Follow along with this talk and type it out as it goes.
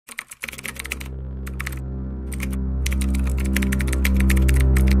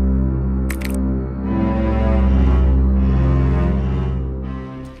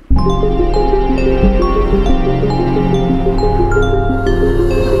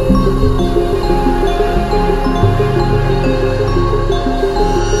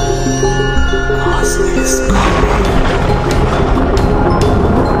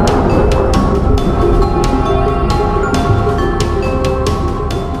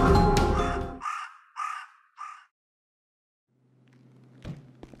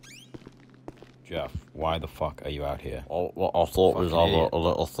why the fuck are you out here? Oh, well, I thought we'd have a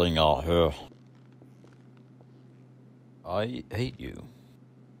little thing out here. I hate you.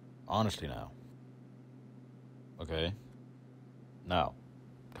 Honestly now. Okay? Now,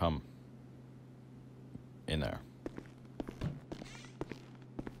 come in there.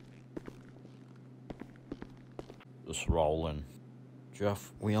 Just rolling.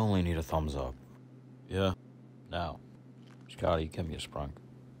 Jeff, we only need a thumbs up. Yeah? Now, Scotty, give me a sprunk.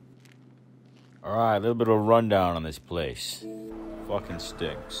 Alright, a little bit of a rundown on this place. Fucking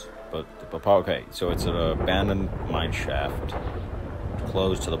stinks. But okay, so it's an abandoned mine shaft.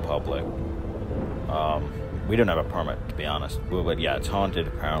 Closed to the public. We don't have a permit, to be honest. But yeah, it's haunted,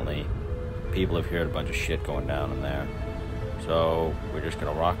 apparently. People have heard a bunch of shit going down in there. So, we're just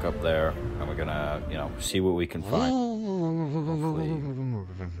gonna rock up there, and we're gonna, you know, see what we can find. Hopefully.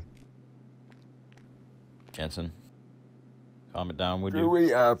 Jensen, calm it down, would you? Do we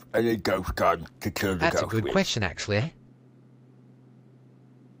have any ghost gun to kill the ghost? That's a good question, actually.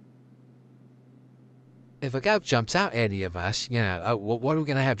 If a ghost jumps out at any of us, you know, what are we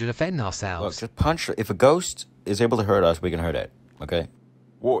going to have to defend ourselves? Look, just punch. If a ghost is able to hurt us, we can hurt it, okay?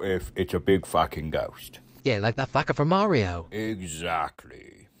 What if it's a big fucking ghost? Yeah, like that fucker from Mario.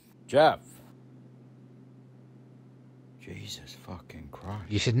 Exactly. Jeff. Jesus fucking Christ.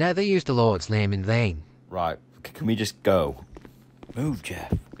 You should never use the Lord's name in vain. Right, can we just go? Move,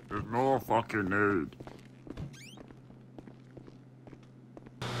 Jeff. There's no fucking need.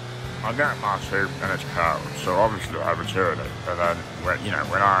 I got my suit and it's cold, so obviously I return it. And then,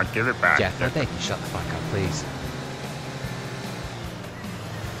 when I give it back... Jeff, I think you shut the fuck up, please.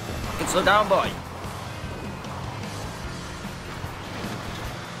 Fucking slow down, boy.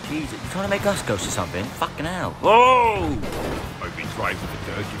 Jesus, you trying to make us ghosts or something? Fucking hell. Whoa! I've been driving for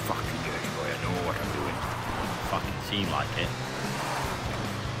 30 fucking years, boy. I know what I'm doing. Fucking seem like it.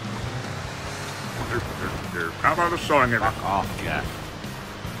 How about a song? Fuck off, Jeff.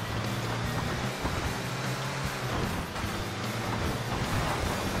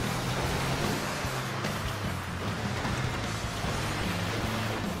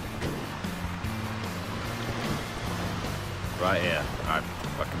 Right here. Alright,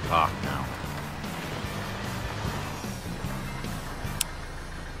 fucking park now.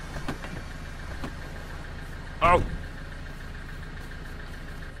 Oh!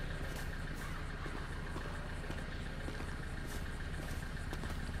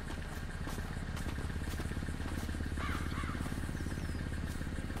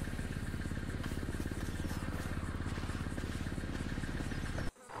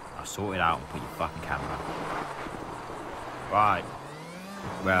 I'll sort it out and put your fucking camera. Right.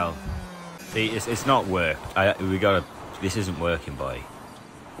 Well, see, it's not worked. This isn't working, boy.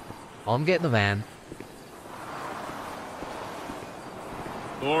 I'm getting the van.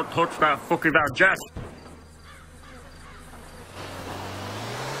 Don't touch that fucking Jeff!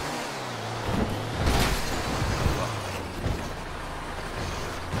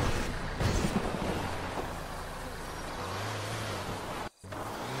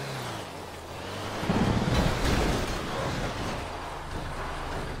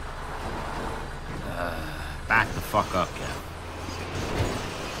 Back the fuck up, yeah.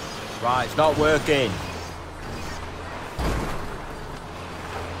 Right, it's not working.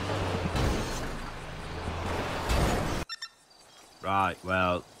 Right,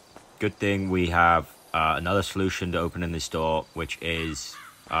 well, good thing we have another solution to opening this door, which is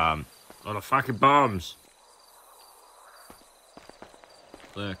a lot of fucking bombs.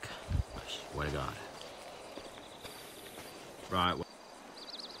 Look, I swear to God. Right.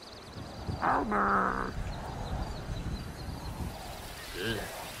 Albert. Ugh.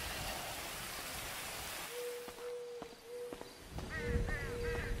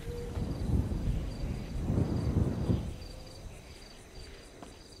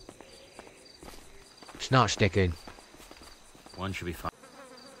 It's not sticking. One should be fine.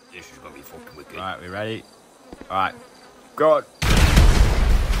 This is gonna be fucking wicked. Alright, we ready? Alright. Go.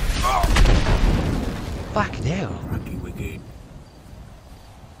 Oh. Fucking hell. Fucking wicked.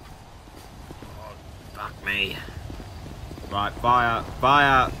 Oh, fuck me. Right, fire,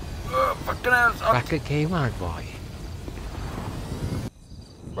 fire. Fucking hell. Cracker came out, boy.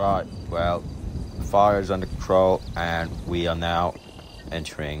 Right, well, the fire is under control and we are now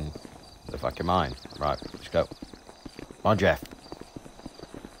entering the fucking mine. Right, let's go. Come on, Jeff.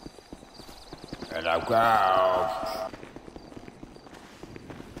 Hello, go.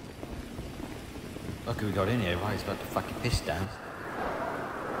 Look who we got in here. Right, he's got the fucking piss down.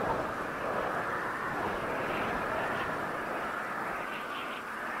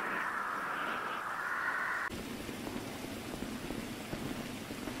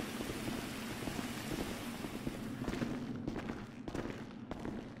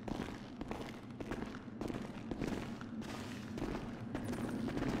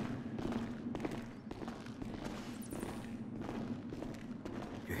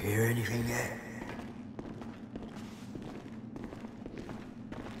 anything yet?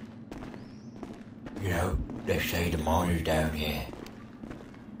 You know, they say the miners down here.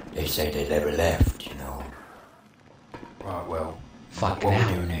 They say they never left, you know. Right, well, Fuck what now.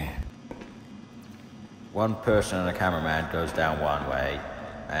 we doing here? One person and a cameraman goes down one way,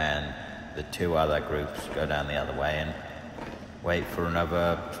 and the two other groups go down the other way and wait for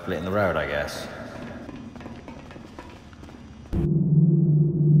another split in the road, I guess.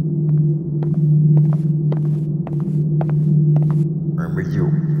 I'm with you.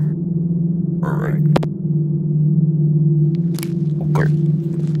 Alright. Okay.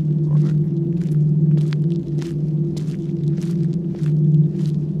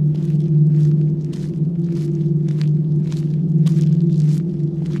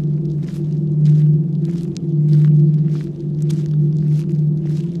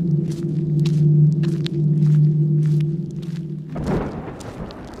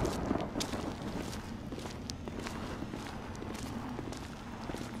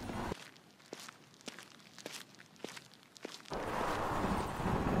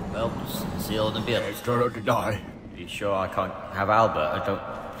 Well, see you in a bit. It's not to die. You sure I can't have Albert? I don't...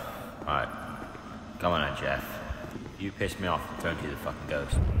 Alright. Come on then, Jeff. You piss me off, I'll turn to the fucking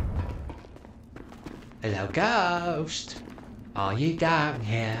ghost. Hello, ghost. Are you down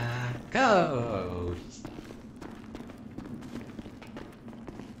here? Ghost.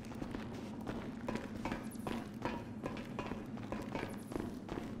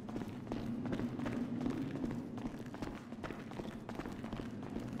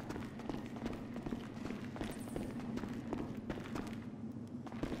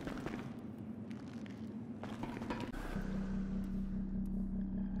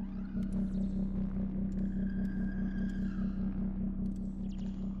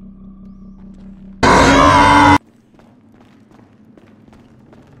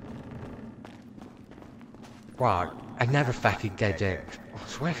 Right, another fucking dead end. I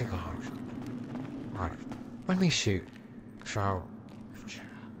swear to God. Right, let me shoot. So...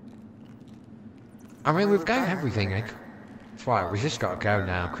 I mean, we've got everything, eh? That's right, we just gotta go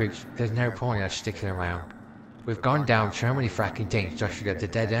now, creeps. There's no point in us sticking around. We've gone down so many fucking things just to get the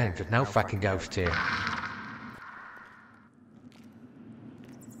dead end. There's no fucking ghost here.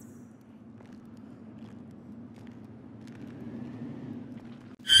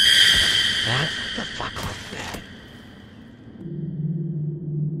 What the fuck was that?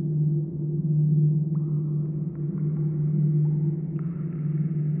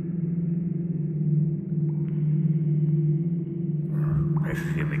 This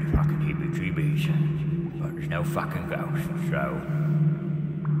give me the fucking heebie-jeebies. But there's no fucking ghost, so...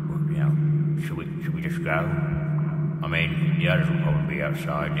 Well, you know, should we just go? I mean, the others will probably be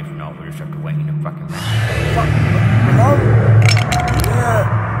outside, and if not, we'll just have to wait in the fucking... Hello?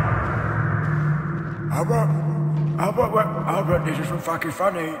 Yeah. Albert, this is fucking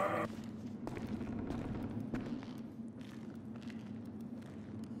funny.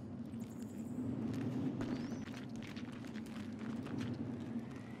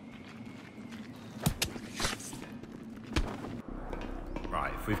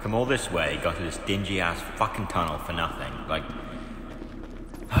 Right, if we've come all this way, got to this dingy-ass fucking tunnel for nothing, like...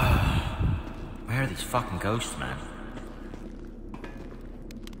 Where are these fucking ghosts, man?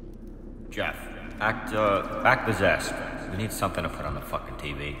 Jeff, act possessed. We need something to put on the fucking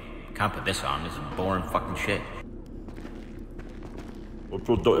TV. Can't put this on, this is boring fucking shit. If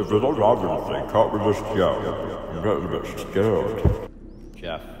we don't have anything, can't we just go? I'm getting a bit scared.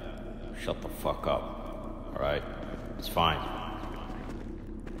 Jeff, shut the fuck up, alright? It's fine.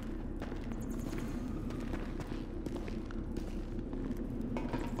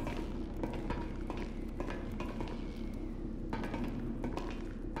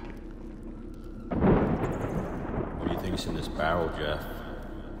 What do you think's in this barrel, Jeff?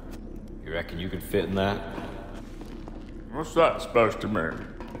 You reckon you can fit in that? What's that supposed to mean?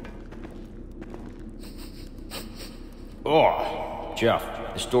 Oh,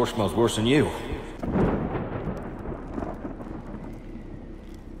 Jeff, this door smells worse than you.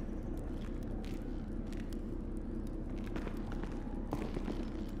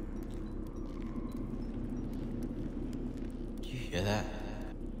 Do you hear that?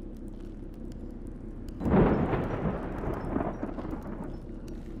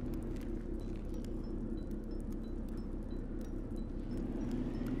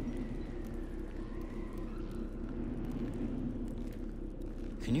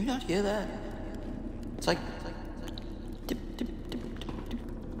 Can you not hear that? It's like dip, dip, dip, dip, dip.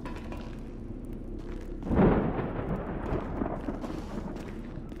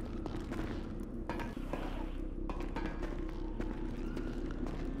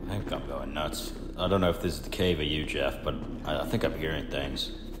 fucking nuts. I don't know if this is the cave or you, Jeff, but I think I'm hearing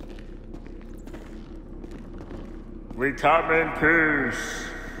things. We come in peace.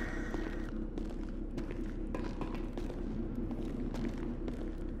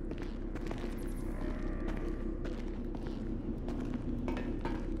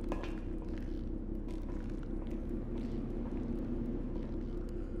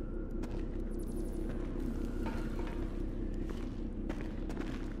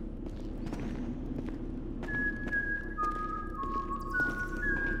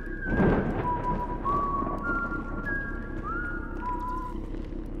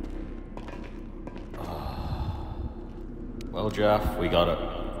 Well, Jeff, we got it.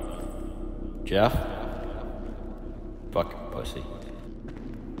 Jeff? Fucking pussy.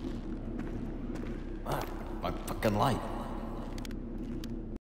 Ah, my fucking light.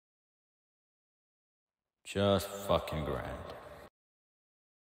 Just fucking grand.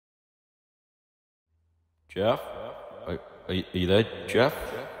 Jeff? Are you there, Jeff?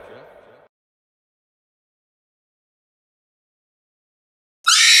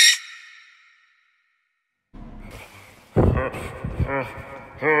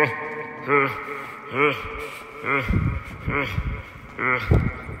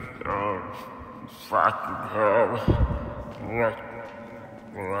 Oh, fucking hell.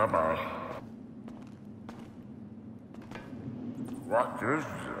 Where am I? What is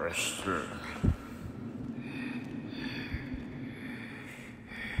this thing?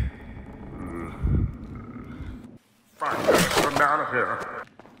 Fuck, I'm out of here.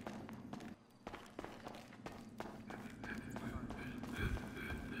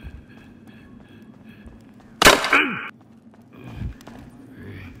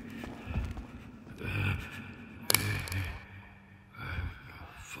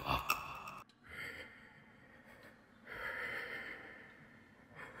 Fuck.